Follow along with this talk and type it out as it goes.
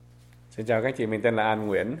Xin chào các anh chị, mình tên là An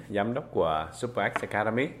Nguyen, giám đốc của SuperX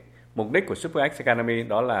Academy. Mục đích của SuperX Academy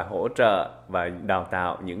đó là hỗ trợ và đào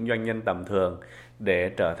tạo những doanh nhân tầm thường để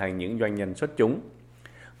trở thành những doanh nhân xuất chúng.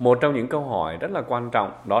 Một trong những câu hỏi rất là quan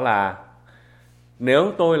trọng đó là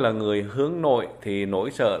nếu tôi là người hướng nội thì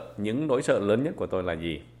những nỗi sợ lớn nhất của tôi là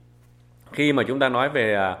gì? Khi mà chúng ta nói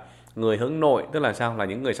về người hướng nội tức là sao? Là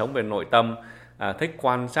những người sống về nội tâm, thích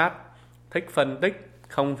quan sát, thích phân tích,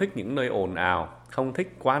 không thích những nơi ồn ào, không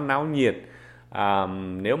thích quá náo nhiệt.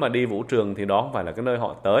 Nếu mà đi vũ trường thì đó không phải là cái nơi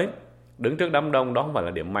họ tới. Đứng trước đám đông đó không phải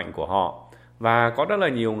là điểm mạnh của họ. Và có rất là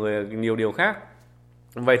nhiều điều khác.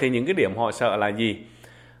 Vậy thì những cái điểm họ sợ là gì?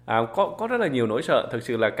 Có rất là nhiều nỗi sợ. Thực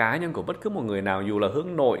sự là cá nhân của bất cứ một người nào, dù là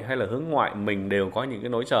hướng nội hay là hướng ngoại, mình đều có những cái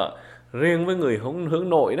nỗi sợ. Riêng với người hướng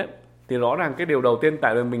nội đó thì rõ ràng cái điều đầu tiên,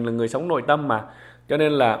 tại vì mình là người sống nội tâm mà, cho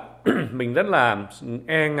nên là mình rất là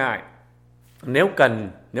e ngại.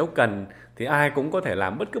 Nếu cần thì ai cũng có thể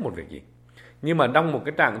làm bất cứ một việc gì. Nhưng mà trong một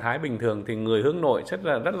cái trạng thái bình thường thì người hướng nội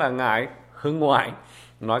rất là ngại hướng ngoại.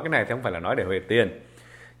 Nói cái này thì không phải là nói để huề tiền,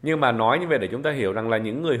 nhưng mà nói như vậy để chúng ta hiểu rằng là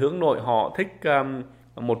những người hướng nội họ thích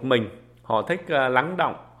một mình, họ thích lắng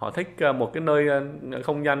đọng, họ thích một cái nơi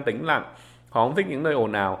không gian tĩnh lặng, họ không thích những nơi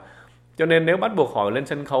ồn ào. Cho nên nếu bắt buộc họ lên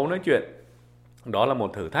sân khấu nói chuyện, đó là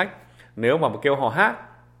một thử thách. Nếu mà kêu họ hát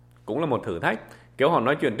cũng là một thử thách. Kêu họ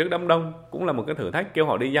nói chuyện trước đám đông cũng là một cái thử thách. Kêu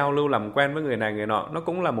họ đi giao lưu làm quen với người này người nọ, nó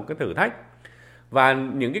cũng là một cái thử thách. Và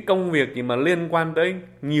những cái công việc gì mà liên quan tới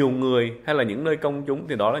nhiều người hay là những nơi công chúng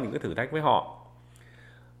thì đó là những cái thử thách với họ.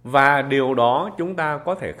 Và điều đó chúng ta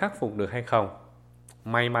có thể khắc phục được hay không?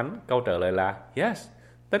 May mắn, câu trả lời là yes.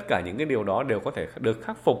 Tất cả những cái điều đó đều có thể được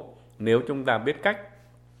khắc phục nếu chúng ta biết cách.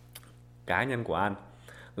 Cá nhân của An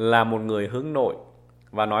là một người hướng nội,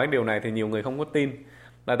 và nói điều này thì nhiều người không có tin,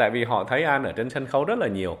 là tại vì họ thấy An ở trên sân khấu rất là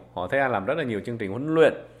nhiều, họ thấy An làm rất là nhiều chương trình huấn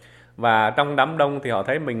luyện, và trong đám đông thì họ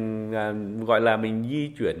thấy mình gọi là mình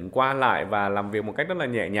di chuyển qua lại và làm việc một cách rất là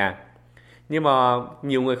nhẹ nhàng. Nhưng mà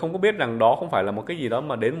nhiều người không có biết rằng đó không phải là một cái gì đó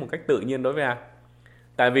mà đến một cách tự nhiên đối với An.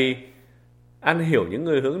 Tại vì An hiểu những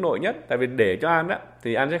người hướng nội nhất. Tại vì để cho An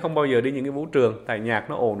thì An sẽ không bao giờ đi những cái vũ trường, tại nhạc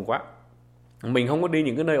nó ồn quá. Mình không có đi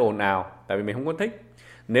những cái nơi ồn ào, tại vì mình không có thích.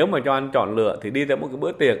 Nếu mà cho An chọn lựa thì đi tới một cái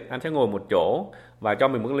bữa tiệc, An sẽ ngồi một chỗ và cho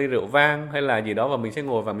mình một ly rượu vang hay là gì đó, và mình sẽ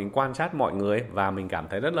ngồi và mình quan sát mọi người, và mình cảm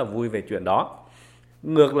thấy rất là vui về chuyện đó.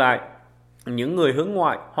 Ngược lại, những người hướng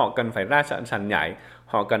ngoại họ cần phải ra sàn nhảy,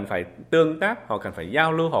 họ cần phải tương tác, họ cần phải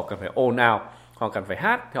giao lưu, họ cần phải ồn ào, họ cần phải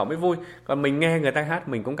hát thì họ mới vui. Còn mình nghe người ta hát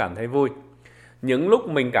mình cũng cảm thấy vui. Những lúc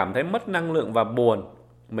mình cảm thấy mất năng lượng và buồn,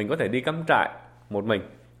 mình có thể đi cắm trại một mình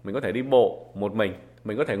có thể đi bộ một mình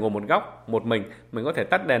có thể ngồi một góc một mình có thể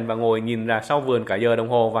tắt đèn và ngồi nhìn ra sau vườn cả giờ đồng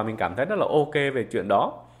hồ, và mình cảm thấy rất là ok về chuyện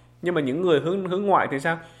đó. Nhưng mà những người hướng ngoại thì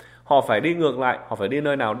sao? Họ phải đi ngược lại, họ phải đi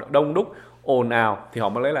nơi nào đông đúc, ồn ào thì họ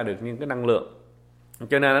mới lấy lại được những cái năng lượng.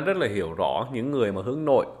 Cho nên nó rất là hiểu rõ những người mà hướng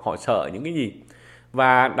nội họ sợ những cái gì.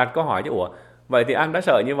 Và đặt câu hỏi chứ vậy thì An đã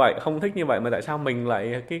sợ như vậy, không thích như vậy, mà tại sao mình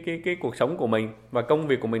lại cái cuộc sống của mình và công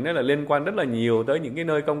việc của mình nó là liên quan rất là nhiều tới những cái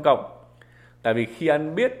nơi công cộng? Tại vì khi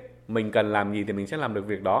An biết mình cần làm gì thì mình sẽ làm được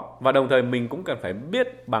việc đó, và đồng thời mình cũng cần phải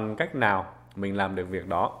biết bằng cách nào mình làm được việc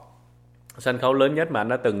đó. Sân khấu lớn nhất mà An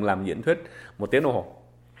đã từng làm diễn thuyết 1 tiếng đồng hồ,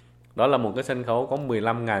 đó là một cái sân khấu có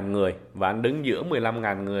 15.000 người, và An đứng giữa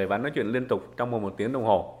 15.000 người và An nói chuyện liên tục trong 1 tiếng đồng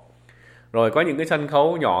hồ. Rồi có những cái sân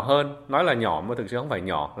khấu nhỏ hơn, nói là nhỏ mà thực sự không phải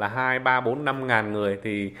nhỏ, là 2, 3, 4, 5.000 người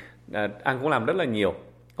thì An cũng làm rất là nhiều.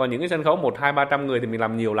 Còn những cái sân khấu 1, 2, 300 người thì mình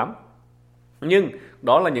làm nhiều lắm. Nhưng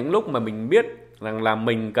đó là những lúc mà mình biết rằng là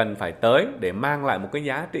mình cần phải tới để mang lại một cái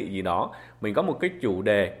giá trị gì đó. Mình có một cái chủ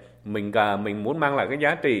đề, mình muốn mang lại cái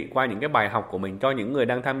giá trị qua những cái bài học của mình cho những người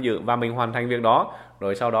đang tham dự, và mình hoàn thành việc đó.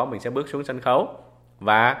 Rồi sau đó mình sẽ bước xuống sân khấu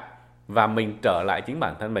và mình trở lại chính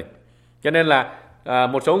bản thân mình. Cho nên là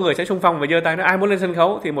một số người sẽ xung phong và giơ tay nói ai muốn lên sân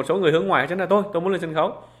khấu, thì một số người hướng ngoại sẽ là tôi muốn lên sân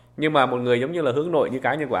khấu. Nhưng mà một người giống như là hướng nội như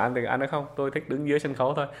cá nhân của An thì An nói không, tôi thích đứng dưới sân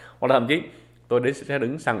khấu thôi, hoặc là thậm chí tôi sẽ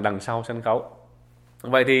đứng đằng sau sân khấu.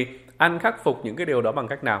 Vậy thì An khắc phục những cái điều đó bằng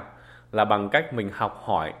cách nào? Là bằng cách mình học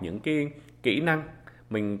hỏi những cái kỹ năng,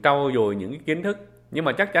 mình trau dồi những cái kiến thức. Nhưng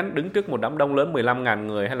mà chắc chắn đứng trước một đám đông lớn 15.000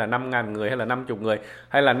 người hay là 5.000 người hay là 50 người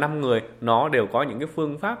hay là 5 người, nó đều có những cái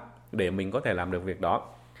phương pháp để mình có thể làm được việc đó.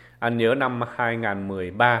 Anh nhớ năm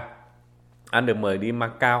 2013 anh được mời đi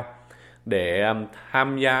Macau để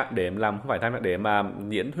tham gia, để mà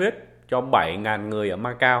diễn thuyết cho 7.000 người ở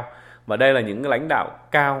Macau. Và đây là những lãnh đạo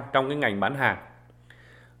cao trong cái ngành bán hàng.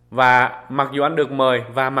 Và mặc dù anh được mời,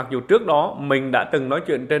 và mặc dù trước đó mình đã từng nói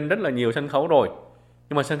chuyện trên rất là nhiều sân khấu rồi,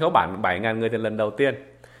 nhưng mà sân khấu 7.000 người thì lần đầu tiên.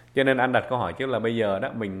 Cho nên anh đặt câu hỏi chứ là bây giờ đó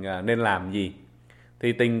mình nên làm gì.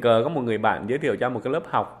 Thì tình cờ có một người bạn giới thiệu cho một cái lớp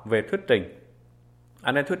học về thuyết trình.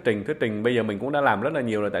 Anh ấy thuyết trình bây giờ mình cũng đã làm rất là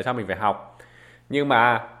nhiều rồi, tại sao mình phải học? Nhưng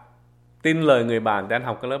mà tin lời người bạn thì anh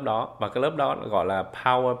học cái lớp đó, và cái lớp đó gọi là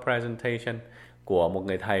Power Presentation của một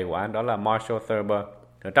người thầy của anh, đó là Marshall Thurber.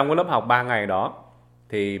 Ở trong cái lớp học 3 ngày đó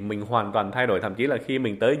thì mình hoàn toàn thay đổi, thậm chí là khi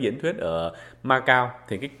mình tới diễn thuyết ở Macau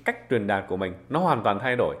thì cái cách truyền đạt của mình nó hoàn toàn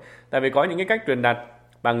thay đổi. Tại vì có những cái cách truyền đạt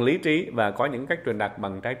bằng lý trí và có những cách truyền đạt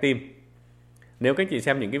bằng trái tim. Nếu các anh chị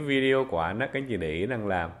xem những cái video của anh á, các anh chị để ý rằng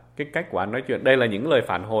là cái cách của anh nói chuyện, đây là những lời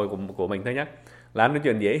phản hồi của mình thôi nhé, là anh nói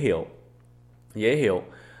chuyện dễ hiểu.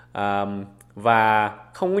 À, và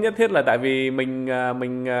không có nhất thiết là tại vì mình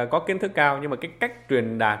có kiến thức cao, nhưng mà cái cách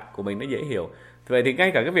truyền đạt của mình nó dễ hiểu. Vậy thì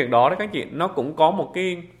ngay cả cái việc đó các anh chị, nó cũng có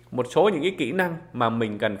một số những cái kỹ năng mà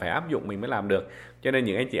mình cần phải áp dụng mình mới làm được. Cho nên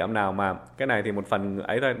những anh chị em nào mà cái này thì một phần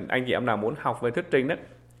ấy thôi, anh chị em nào muốn học về thuyết trình đó,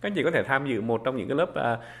 các anh chị có thể tham dự một trong những cái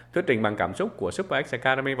lớp thuyết trình bằng cảm xúc của Super X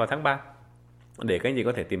Academy vào tháng 3 để các anh chị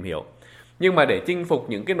có thể tìm hiểu. Nhưng mà để chinh phục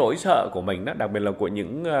những cái nỗi sợ của mình đó, đặc biệt là của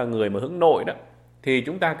những người mà hướng nội đó, thì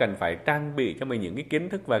chúng ta cần phải trang bị cho mình những cái kiến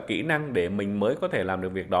thức và kỹ năng để mình mới có thể làm được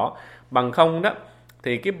việc đó. Bằng không đó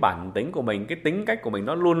thì cái bản tính của mình, cái tính cách của mình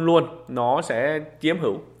nó luôn luôn nó sẽ chiếm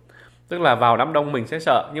hữu. Tức là vào đám đông mình sẽ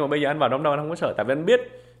sợ, nhưng mà bây giờ anh vào đám đông anh không có sợ, tại vì anh biết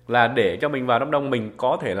là để cho mình vào đám đông mình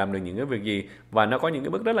có thể làm được những cái việc gì, và nó có những cái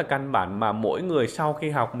bước rất là căn bản mà mỗi người sau khi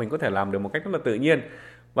học mình có thể làm được một cách rất là tự nhiên.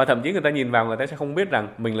 Và thậm chí người ta nhìn vào người ta sẽ không biết rằng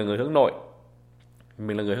mình là người hướng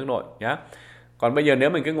nội nhá. Còn bây giờ nếu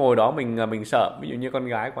mình cứ ngồi đó mình sợ, ví dụ như con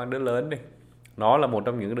gái của anh, đứa lớn đi, nó là một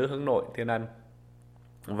trong những đứa hướng nội Thiên Ân,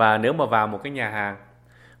 và nếu mà vào một cái nhà hàng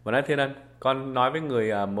và nói Thiên Ân, con nói với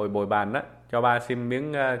người ngồi bồi bàn đó, cho ba xin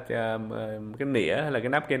miếng cái nĩa hay là cái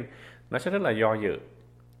napkin, nó sẽ rất là do dự.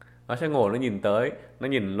 Nó sẽ ngồi, nó nhìn tới, nó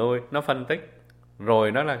nhìn lui, nó phân tích,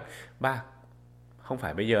 rồi nó là ba không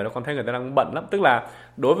phải bây giờ đó, con thấy người ta đang bận lắm. Tức là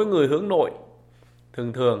đối với người hướng nội,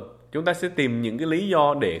 thường thường chúng ta sẽ tìm những cái lý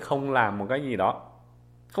do để không làm một cái gì đó.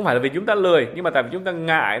 Không phải là vì chúng ta lười, nhưng mà tại vì chúng ta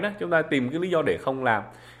ngại đó, chúng ta tìm cái lý do để không làm.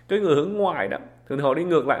 Cái người hướng ngoại đó, thường thường họ đi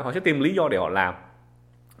ngược lại, họ sẽ tìm lý do để họ làm.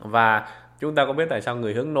 Và chúng ta có biết tại sao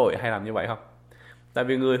người hướng nội hay làm như vậy không? Tại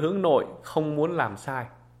vì người hướng nội không muốn làm sai.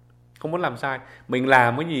 Mình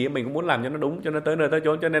làm cái gì mình cũng muốn làm cho nó đúng, cho nó tới nơi tới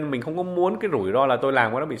chốn. Cho nên mình không có muốn cái rủi ro là tôi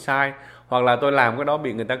làm cái đó bị sai, hoặc là tôi làm cái đó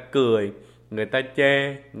bị người ta cười, người ta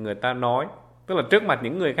chê, người ta nói. Tức là trước mặt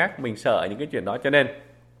những người khác mình sợ những cái chuyện đó. Cho nên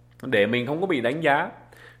để mình không có bị đánh giá,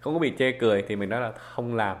 không có bị chê cười, thì mình nói là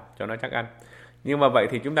không làm cho nó chắc ăn. Nhưng mà vậy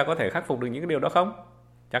thì chúng ta có thể khắc phục được những cái điều đó không?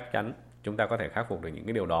 Chắc chắn chúng ta có thể khắc phục được những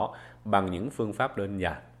cái điều đó bằng những phương pháp đơn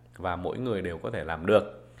giản, và mỗi người đều có thể làm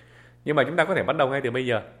được. Nhưng mà chúng ta có thể bắt đầu ngay từ bây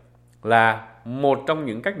giờ, là một trong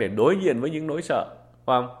những cách để đối diện với những nỗi sợ,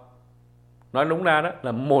 phải không? Nói đúng ra đó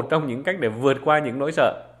là một trong những cách để vượt qua những nỗi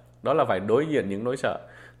sợ, đó là phải đối diện những nỗi sợ.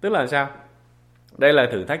 Tức là sao? Đây là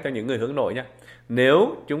thử thách cho những người hướng nội nhé.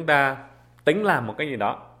 Nếu chúng ta tính làm một cái gì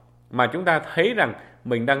đó mà chúng ta thấy rằng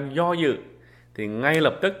mình đang do dự, thì ngay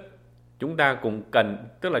lập tức chúng ta cũng cần,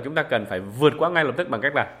 tức là chúng ta cần phải vượt qua ngay lập tức bằng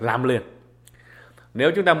cách là làm liền.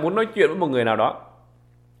 Nếu chúng ta muốn nói chuyện với một người nào đó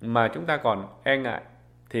mà chúng ta còn e ngại,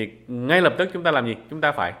 thì ngay lập tức chúng ta làm gì? Chúng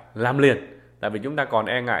ta phải làm liền. Tại vì chúng ta còn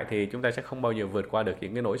e ngại thì chúng ta sẽ không bao giờ vượt qua được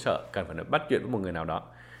những cái nỗi sợ cần phải bắt chuyện với một người nào đó.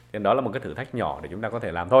 Nên đó là một cái thử thách nhỏ để chúng ta có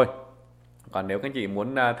thể làm thôi. Còn nếu các anh chị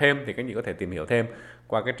muốn thêm thì các anh chị có thể tìm hiểu thêm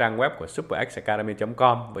qua cái trang web của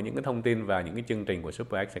superxacademy.com với những cái thông tin và những cái chương trình của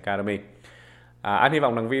Super X Academy. Anh hy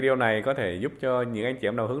vọng rằng video này có thể giúp cho những anh chị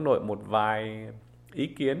em nào hướng nội một vài ý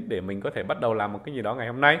kiến để mình có thể bắt đầu làm một cái gì đó ngày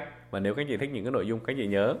hôm nay. Và nếu các anh chị thích những cái nội dung, các anh chị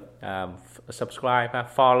nhớ subscribe,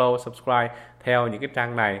 follow, subscribe theo những cái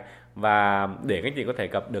trang này, và để các anh chị có thể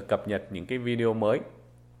được cập nhật những cái video mới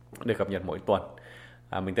được cập nhật mỗi tuần.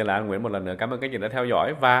 Mình tên là An Nguyễn, một lần nữa cảm ơn các anh chị đã theo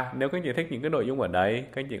dõi, và nếu các anh chị thích những cái nội dung ở đây,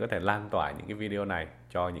 các anh chị có thể lan tỏa những cái video này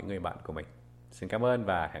cho những người bạn của mình. Xin cảm ơn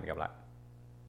và hẹn gặp lại.